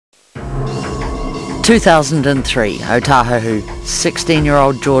2003, Otahuhu,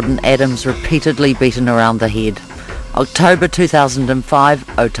 16-year-old Jordan Adams repeatedly beaten around the head. October 2005,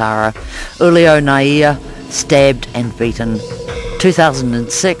 Otara, Ulio Naia, stabbed and beaten.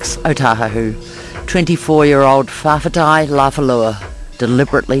 2006, Otahuhu, 24-year-old Whawhatai Lafalua,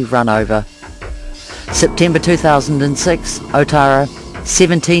 deliberately run over. September 2006, Otara,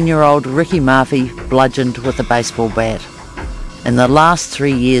 17-year-old Ricky Murphy, bludgeoned with a baseball bat. In the last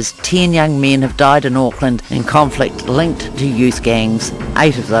 3 years, 10 young men have died in Auckland in conflict linked to youth gangs,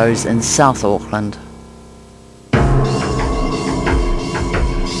 8 of those in South Auckland.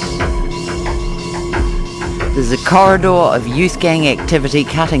 There's a corridor of youth gang activity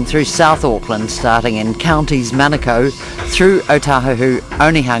cutting through South Auckland, starting in counties Manukau, through Otahuhu,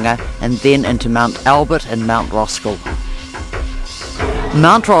 Onehunga, and then into Mount Albert and Mount Roskill.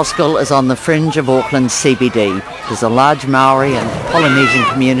 Mount Roskill is on the fringe of Auckland's CBD. There's a large Maori and Polynesian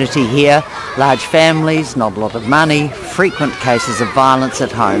community here, large families, not a lot of money, frequent cases of violence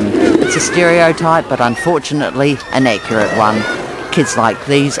at home. It's a stereotype, but unfortunately an accurate one. Kids like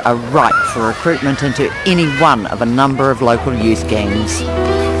these are ripe for recruitment into any one of a number of local youth gangs.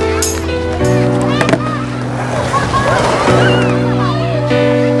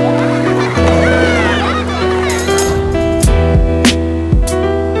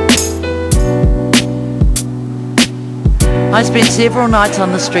 I spent several nights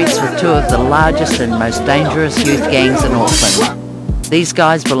on the streets with 2 of the largest and most dangerous youth gangs in Auckland. These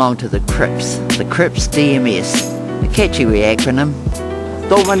guys belong to the Crips DMS, a catchy wee acronym.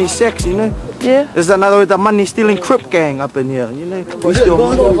 Don't money sex, you know? Yeah. There's another the money stealing Crip gang up in here, you know? The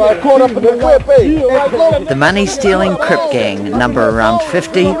money stealing Crip gang number around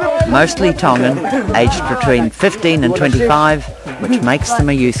 50, mostly Tongan, aged between 15 and 25, which makes them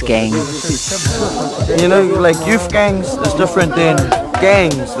a youth gang. You know, like youth gangs is different than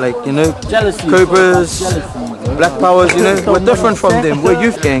gangs, like, you know, Cobras, Black Powers, you know, we're different from them. We're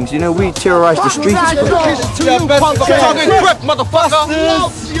youth gangs, you know, we terrorize the streets.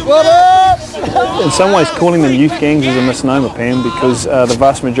 In some ways, calling them youth gangs is a misnomer, Pam, because the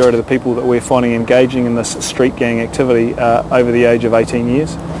vast majority of the people that we're finding engaging in this street gang activity are over the age of 18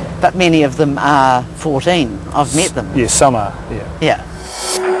 years. But many of them are 14. I've met them. Yes, some are, yeah.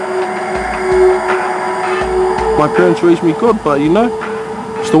 My parents raised me good, but you know,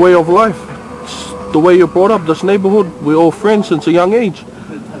 it's the way of life. It's the way you're brought up. This neighborhood, we're all friends since a young age.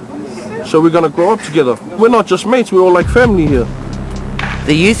 So we're going to grow up together. We're not just mates, we're all like family here.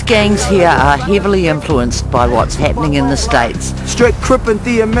 The youth gangs here are heavily influenced by what's happening in the States. Straight Crip and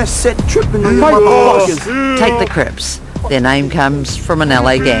DMS set tripping on you motherfuckers. Take the Crips. Their name comes from an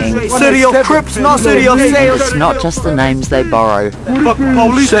LA gang. City of Crips, not City of Sales. It's not just the names they borrow.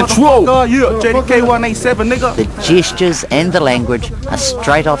 Central. JDK 187, nigga. The gestures and the language are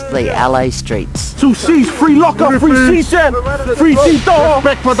straight off the LA streets. 2 C's, free lockup, free C-Chan, free C-Dog.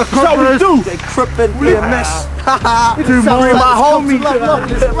 Respect for the conquerors. They Crip and DMS. Free my homies.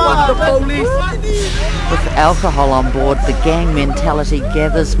 Fuck the police. With alcohol on board, the gang mentality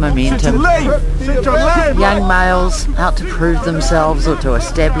gathers momentum. Young males out to prove themselves or to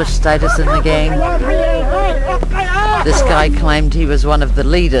establish status in the gang. This guy claimed he was one of the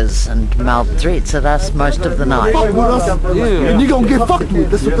leaders and mouthed threats at us most of the night. And you're gonna get fucked with.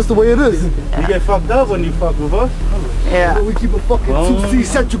 That's the way it is. You get fucked up when you fuck with us. Yeah. We keep a fucking 2C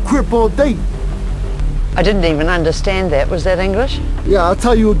Central Crip all day. I didn't even understand that. Was that English? Yeah, I'll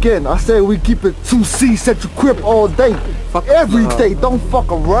tell you again. I say we keep it 2C Central Crip all day. Every day. Don't fuck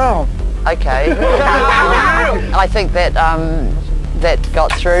around. Okay. I think that that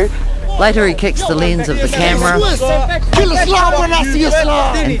got through. Later he kicks the lens of the camera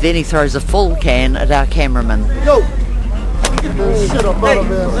and then he throws a full can at our cameraman.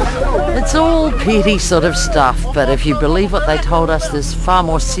 It's all petty sort of stuff, but if you believe what they told us, there's far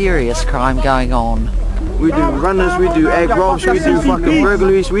more serious crime going on. We do runners, we do egg robs, we do fucking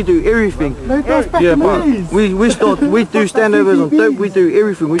burglaries, we do everything. Yeah, but we do standovers on dope, we do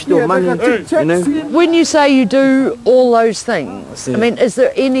everything, we steal money, you know. When you say you do all those things, I mean, is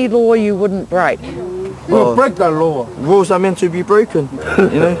there any law you wouldn't break? We'll break that law. Rules are meant to be broken,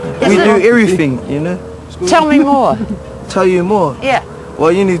 you know. We do everything, you know. Tell me more. Tell you more? Yeah.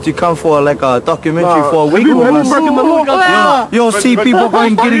 Well, you need to come for like a documentary for a week. Have you breaking the law? You'll see people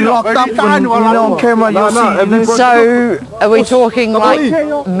getting locked up and, you know, on camera. So, are we talking like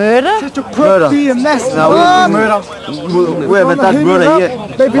murder? Murder. No, murder. We haven't done murder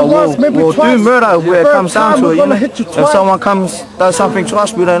yet. But we'll do murder where it comes down to it, you know. If someone does something to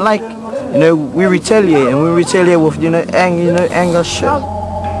us we don't like, you know, we retaliate, and we retaliate with, you know, anger shit.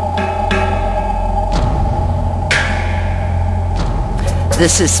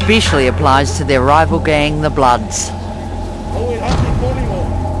 This especially applies to their rival gang, the Bloods.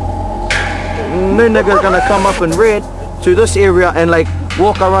 No nigga gonna come up in red to this area and like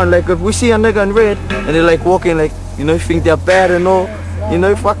walk around. Like if we see a nigga in red and they're like walking like, you know, think they're bad and all, you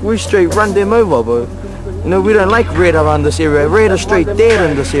know, fuck, we straight run them over, bro. You know, we don't like red around this area. Red is straight dead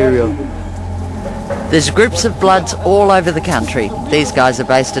in this area. There's groups of Bloods all over the country. These guys are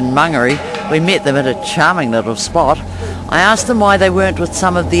based in Mangere. We met them at a charming little spot. I asked them why they weren't with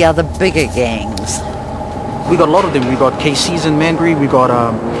some of the other bigger gangs. We got a lot of them. We got KC's in Mangere, we got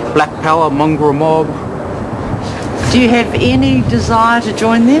Black Power, Mongrel Mob. Do you have any desire to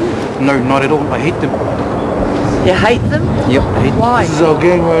join them? No, not at all. I hate them. You hate them? Yep, I hate them. Why? This is our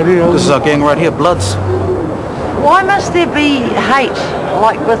gang right here. This is our gang right here, Bloods. Why must there be hate,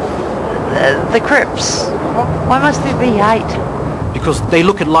 like with the Crips? Why must there be hate? Because they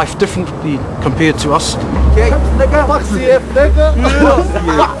look at life differently compared to us. Fuck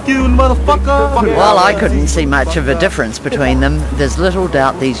you, motherfucker. Well, I couldn't see much of a difference between them. There's little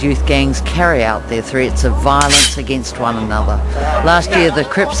doubt these youth gangs carry out their threats of violence against one another. Last year, the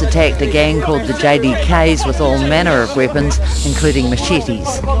Crips attacked a gang called the JDKs with all manner of weapons, including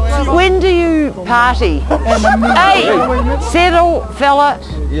machetes. When do you party? Hey, settle, fella.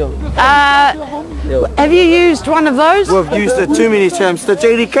 Have you used one of those? We've used it too many times. The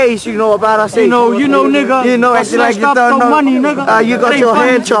JDKs, you know about us. You know, nigga. You know, acting like you don't know. Money, nigga. You got your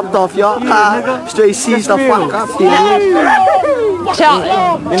hand chopped off, y'all. Straight seized the fuck up.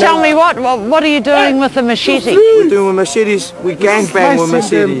 Tell me what are you doing with the machete? We're doing with machetes. We gangbang with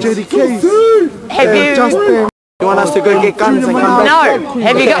machetes. Have you? You want us to go get guns and come back? No.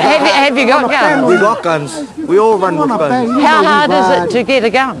 Have you got guns? We got guns. We all run with guns. How hard is it to get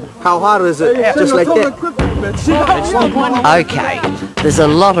a gun? How hard is it? Just like that. Okay, there's a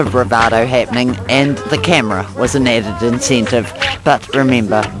lot of bravado happening and the camera was an added incentive. But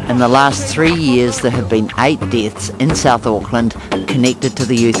remember, in the last 3 years there have been 8 deaths in South Auckland connected to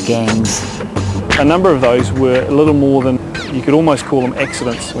the youth gangs. A number of those were a little more than, you could almost call them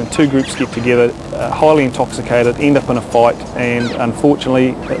accidents, when two groups get together, highly intoxicated, end up in a fight, and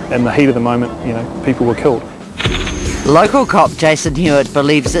unfortunately, in the heat of the moment, you know, people were killed. Local cop Jason Hewitt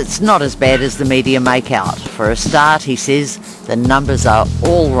believes it's not as bad as the media make out. For a start, he says the numbers are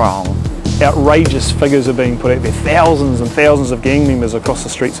all wrong. Outrageous figures are being put out there, thousands and thousands of gang members across the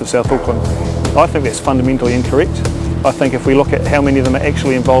streets of South Auckland. I think that's fundamentally incorrect. I think if we look at how many of them are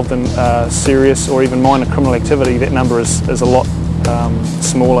actually involved in serious or even minor criminal activity, that number is a lot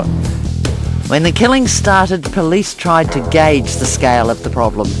smaller. When the killings started, police tried to gauge the scale of the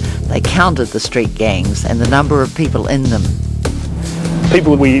problem. They counted the street gangs and the number of people in them.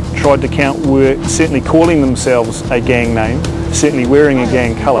 People we tried to count were certainly calling themselves a gang name, certainly wearing a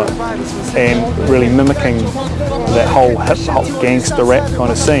gang colour, and really mimicking that whole hip-hop gangster rap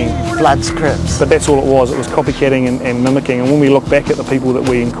kind of scene. Bloods, Crips. But that's all it was copycatting and mimicking. And when we look back at the people that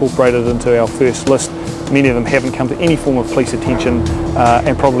we incorporated into our first list, many of them haven't come to any form of police attention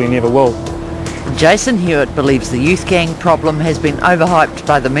and probably never will. Jason Hewitt believes the youth gang problem has been overhyped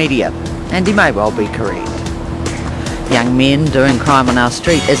by the media, and he may well be correct. Young men doing crime on our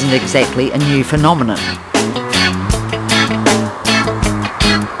street isn't exactly a new phenomenon.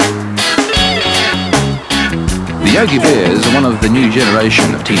 The Yogi Bears are one of the new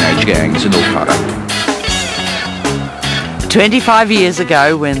generation of teenage gangs in Aotearoa. 25 years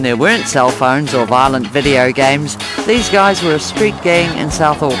ago, when there weren't cell phones or violent video games, these guys were a street gang in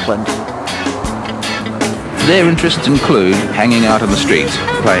South Auckland. Their interests include hanging out on the streets,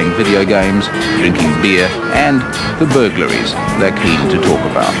 playing video games, drinking beer, and the burglaries they're keen to talk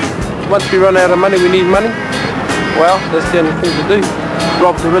about. Once we run out of money, we need money. Well, that's the only thing to do.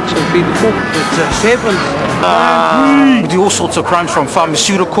 Rob the rich and feed the poor. It just happens. We do all sorts of crimes, from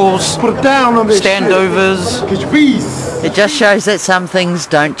pharmaceuticals, Put it down on this standovers. Get your bees. It just shows that some things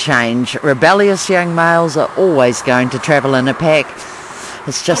don't change. Rebellious young males are always going to travel in a pack.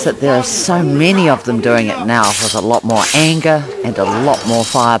 It's just that there are so many of them doing it now with a lot more anger and a lot more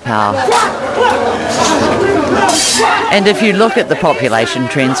firepower. And if you look at the population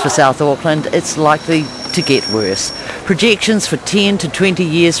trends for South Auckland, it's likely to get worse. Projections for 10 to 20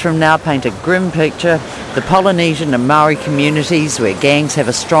 years from now paint a grim picture. The Polynesian and Maori communities where gangs have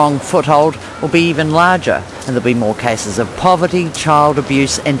a strong foothold will be even larger, and there'll be more cases of poverty, child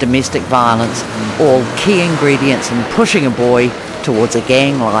abuse and domestic violence, all key ingredients in pushing a boy towards a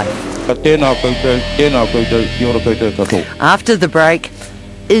gang life. After the break,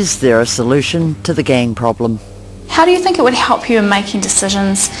 is there a solution to the gang problem? How do you think it would help you in making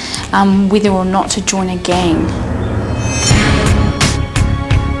decisions whether or not to join a gang?